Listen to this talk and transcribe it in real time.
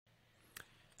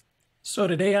So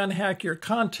today on Hack Your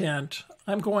Content,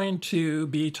 I'm going to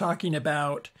be talking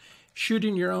about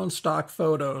shooting your own stock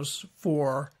photos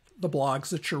for the blogs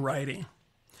that you're writing.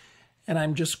 And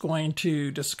I'm just going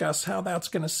to discuss how that's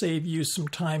going to save you some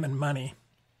time and money.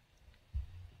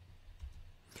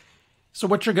 So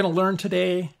what you're going to learn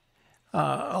today,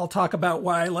 I'll talk about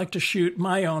why I like to shoot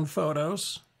my own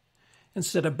photos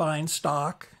instead of buying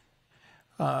stock,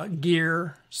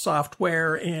 gear,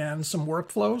 software, and some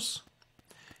workflows.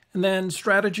 And then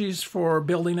strategies for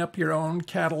building up your own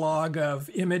catalog of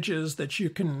images that you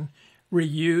can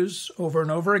reuse over and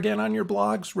over again on your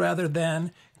blogs rather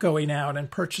than going out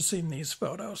and purchasing these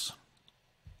photos.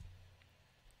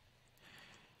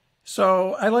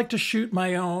 So I like to shoot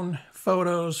my own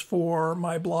photos for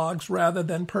my blogs rather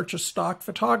than purchase stock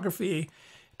photography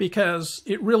because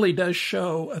it really does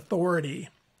show authority.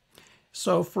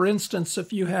 So for instance,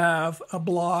 if you have a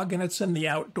blog and it's in the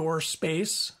outdoor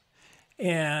space,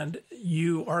 and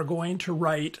you are going to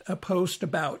write a post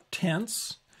about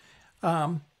tents,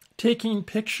 taking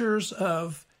pictures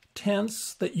of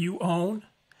tents that you own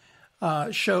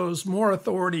shows more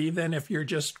authority than if you're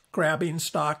just grabbing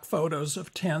stock photos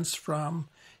of tents from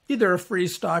either a free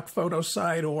stock photo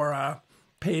site or a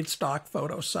paid stock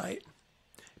photo site.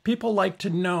 People like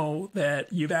to know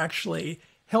that you've actually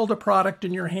held a product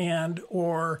in your hand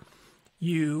or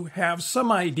you have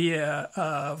some idea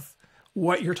of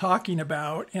what you're talking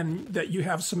about and that you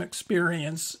have some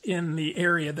experience in the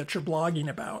area that you're blogging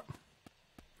about.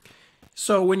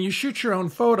 So when you shoot your own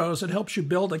photos, it helps you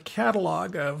build a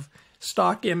catalog of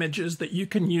stock images that you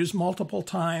can use multiple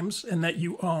times and that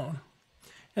you own.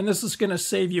 And this is going to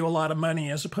save you a lot of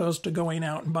money as opposed to going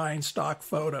out and buying stock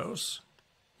photos.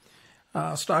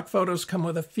 Stock photos come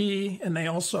with a fee and they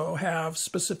also have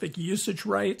specific usage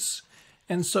rights.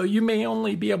 And so you may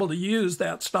only be able to use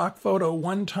that stock photo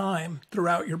one time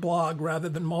throughout your blog rather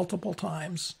than multiple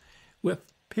times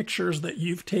with pictures that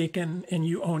you've taken and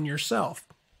you own yourself.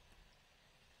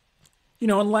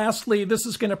 And lastly, this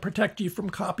is going to protect you from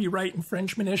copyright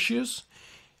infringement issues.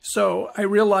 So I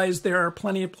realize there are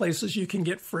plenty of places you can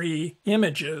get free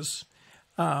images.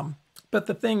 But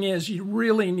the thing is, you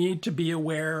really need to be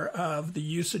aware of the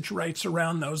usage rights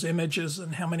around those images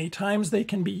and how many times they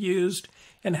can be used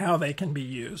and how they can be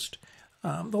used.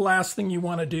 The last thing you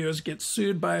want to do is get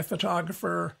sued by a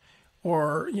photographer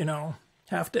or,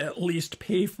 have to at least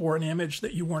pay for an image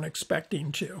that you weren't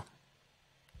expecting to.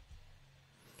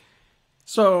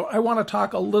 So I want to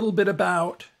talk a little bit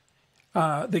about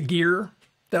the gear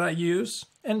that I use.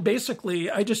 And basically,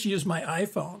 I just use my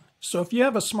iPhone. So if you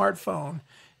have a smartphone,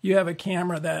 you have a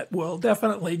camera that will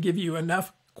definitely give you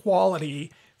enough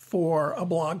quality for a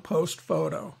blog post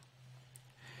photo.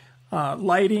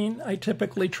 Lighting, I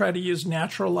typically try to use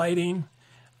natural lighting,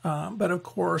 but of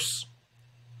course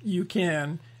you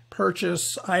can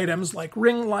purchase items like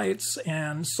ring lights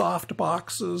and soft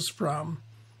boxes from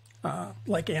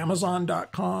like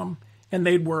Amazon.com, and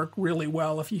they'd work really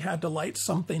well if you had to light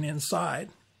something inside.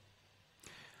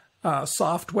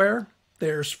 Software,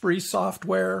 there's free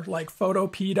software like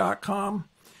Photopea.com.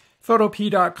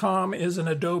 Photopea.com is an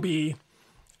Adobe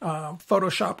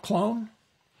Photoshop clone.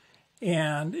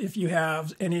 And if you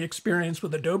have any experience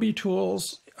with Adobe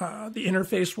tools, the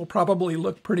interface will probably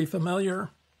look pretty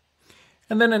familiar.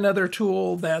 And then another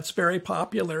tool that's very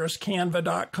popular is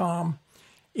Canva.com.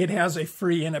 It has a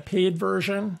free and a paid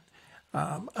version.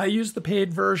 I use the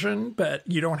paid version, but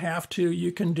you don't have to.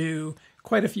 You can do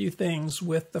quite a few things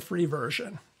with the free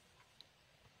version.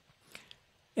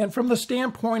 And from the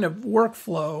standpoint of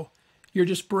workflow, you're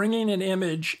just bringing an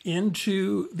image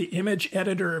into the image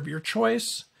editor of your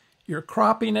choice. You're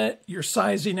cropping it, you're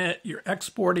sizing it, you're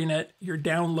exporting it, you're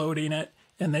downloading it,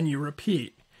 and then you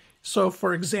repeat. So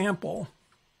for example,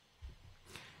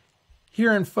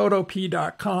 here in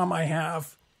Photopea.com, I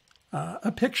have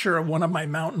a picture of one of my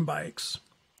mountain bikes.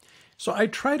 So I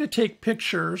try to take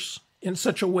pictures in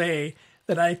such a way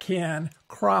that I can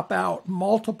crop out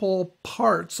multiple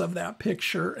parts of that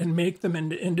picture and make them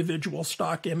into individual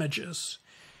stock images.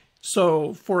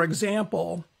 So for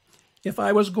example, if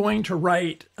I was going to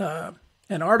write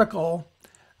an article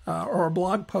or a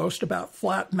blog post about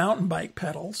flat mountain bike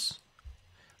pedals,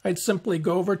 I'd simply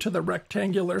go over to the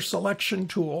rectangular selection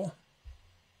tool.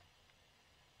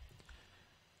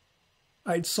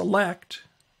 I'd select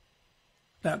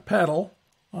that pedal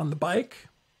on the bike.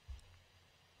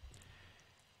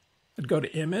 I'd go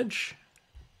to Image,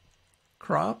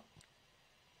 Crop.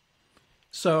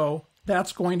 So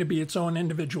that's going to be its own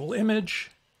individual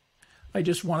image. I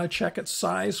just want to check its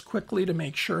size quickly to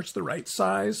make sure it's the right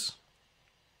size.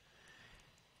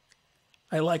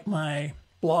 I like my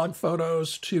blog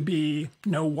photos to be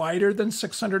no wider than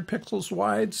 600 pixels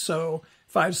wide, so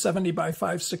 570 by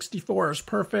 564 is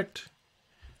perfect.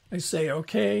 I say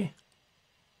OK.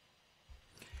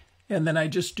 And then I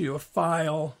just do a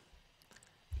file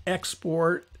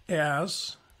export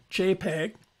as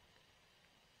JPEG.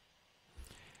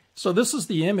 So this is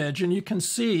the image, and you can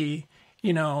see,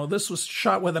 this was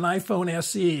shot with an iPhone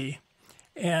SE,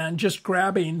 and just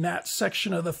grabbing that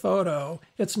section of the photo,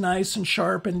 it's nice and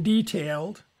sharp and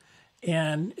detailed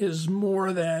and is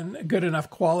more than good enough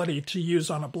quality to use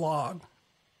on a blog.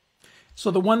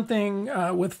 So the one thing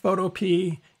with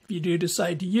Photopea, if you do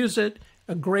decide to use it,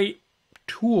 a great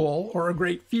tool or a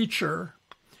great feature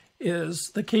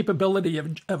is the capability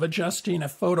of adjusting a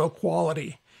photo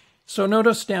quality. So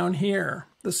notice down here,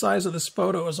 the size of this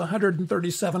photo is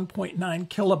 137.9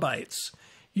 kilobytes.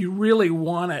 You really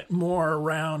want it more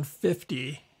around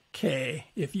 50K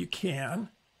if you can.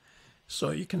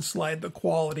 So you can slide the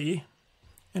quality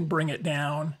and bring it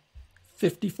down.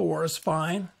 54 is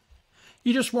fine.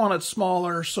 You just want it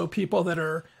smaller so people that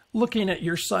are looking at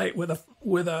your site with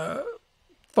a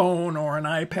phone or an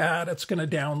iPad, it's going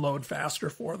to download faster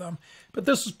for them. But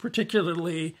this is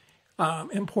particularly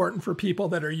important for people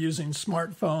that are using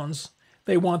smartphones.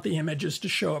 They want the images to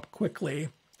show up quickly,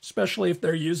 especially if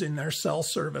they're using their cell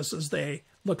service as they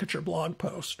look at your blog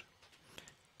post.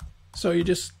 So you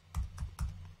just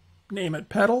name it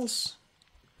Petals,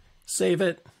 save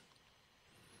it.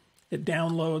 It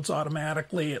downloads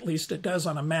automatically, at least it does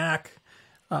on a Mac.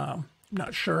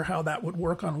 Not sure how that would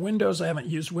work on Windows. I haven't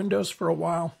used Windows for a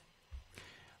while.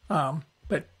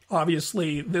 But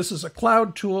obviously this is a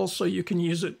cloud tool, so you can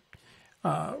use it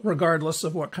regardless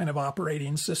of what kind of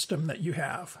operating system that you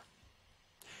have.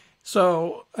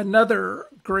 So another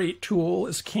great tool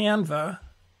is Canva.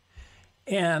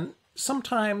 And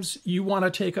sometimes you want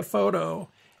to take a photo,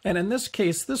 and in this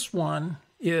case, this one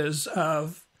is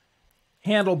of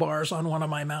handlebars on one of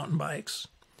my mountain bikes.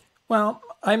 Well,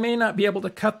 I may not be able to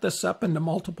cut this up into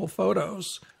multiple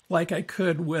photos like I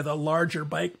could with a larger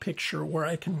bike picture where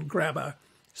I can grab a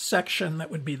section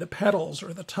that would be the pedals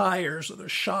or the tires or the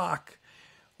shock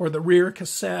or the rear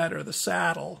cassette or the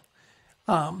saddle.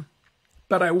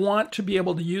 But I want to be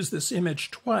able to use this image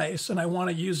twice, and I want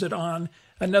to use it on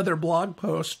another blog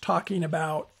post talking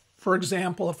about, for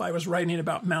example, if I was writing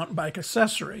about mountain bike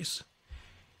accessories.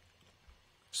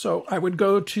 So I would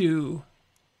go to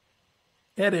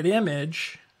Edit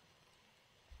Image.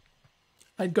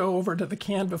 I'd go over to the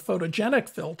Canva photogenic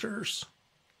filters.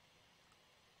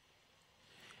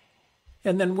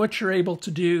 And then what you're able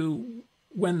to do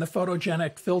when the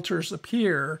photogenic filters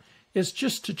appear is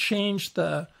just to change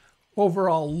the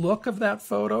overall look of that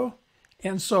photo.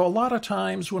 And so a lot of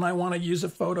times when I want to use a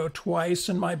photo twice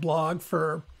in my blog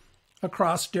for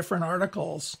across different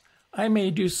articles, I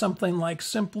may do something like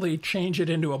simply change it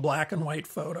into a black and white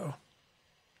photo.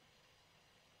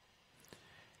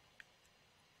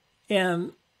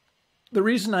 And the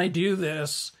reason I do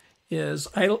this is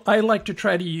I like to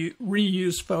try to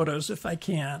reuse photos if I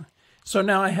can. So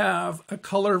now I have a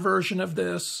color version of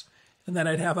this, and then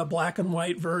I'd have a black and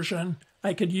white version.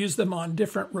 I could use them on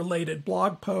different related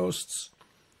blog posts.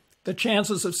 The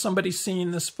chances of somebody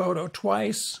seeing this photo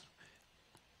twice,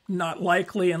 not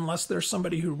likely unless there's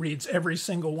somebody who reads every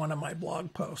single one of my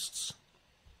blog posts.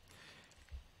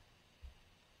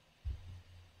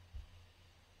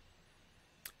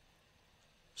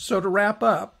 So to wrap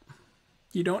up,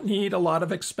 you don't need a lot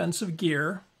of expensive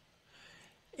gear,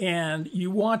 and you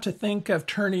want to think of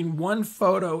turning one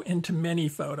photo into many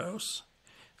photos.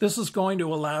 This is going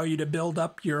to allow you to build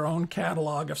up your own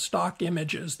catalog of stock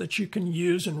images that you can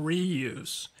use and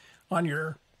reuse on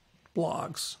your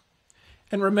blogs.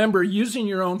 And remember, using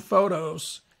your own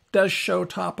photos does show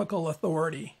topical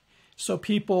authority. So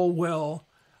people will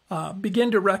begin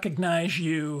to recognize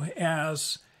you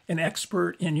as an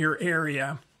expert in your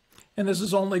area. And this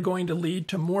is only going to lead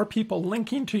to more people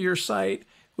linking to your site,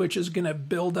 which is going to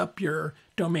build up your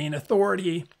domain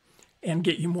authority and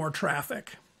get you more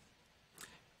traffic.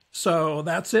 So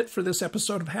that's it for this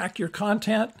episode of Hack Your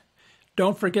Content.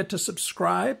 Don't forget to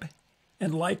subscribe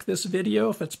and like this video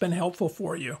if it's been helpful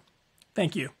for you.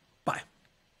 Thank you. Bye.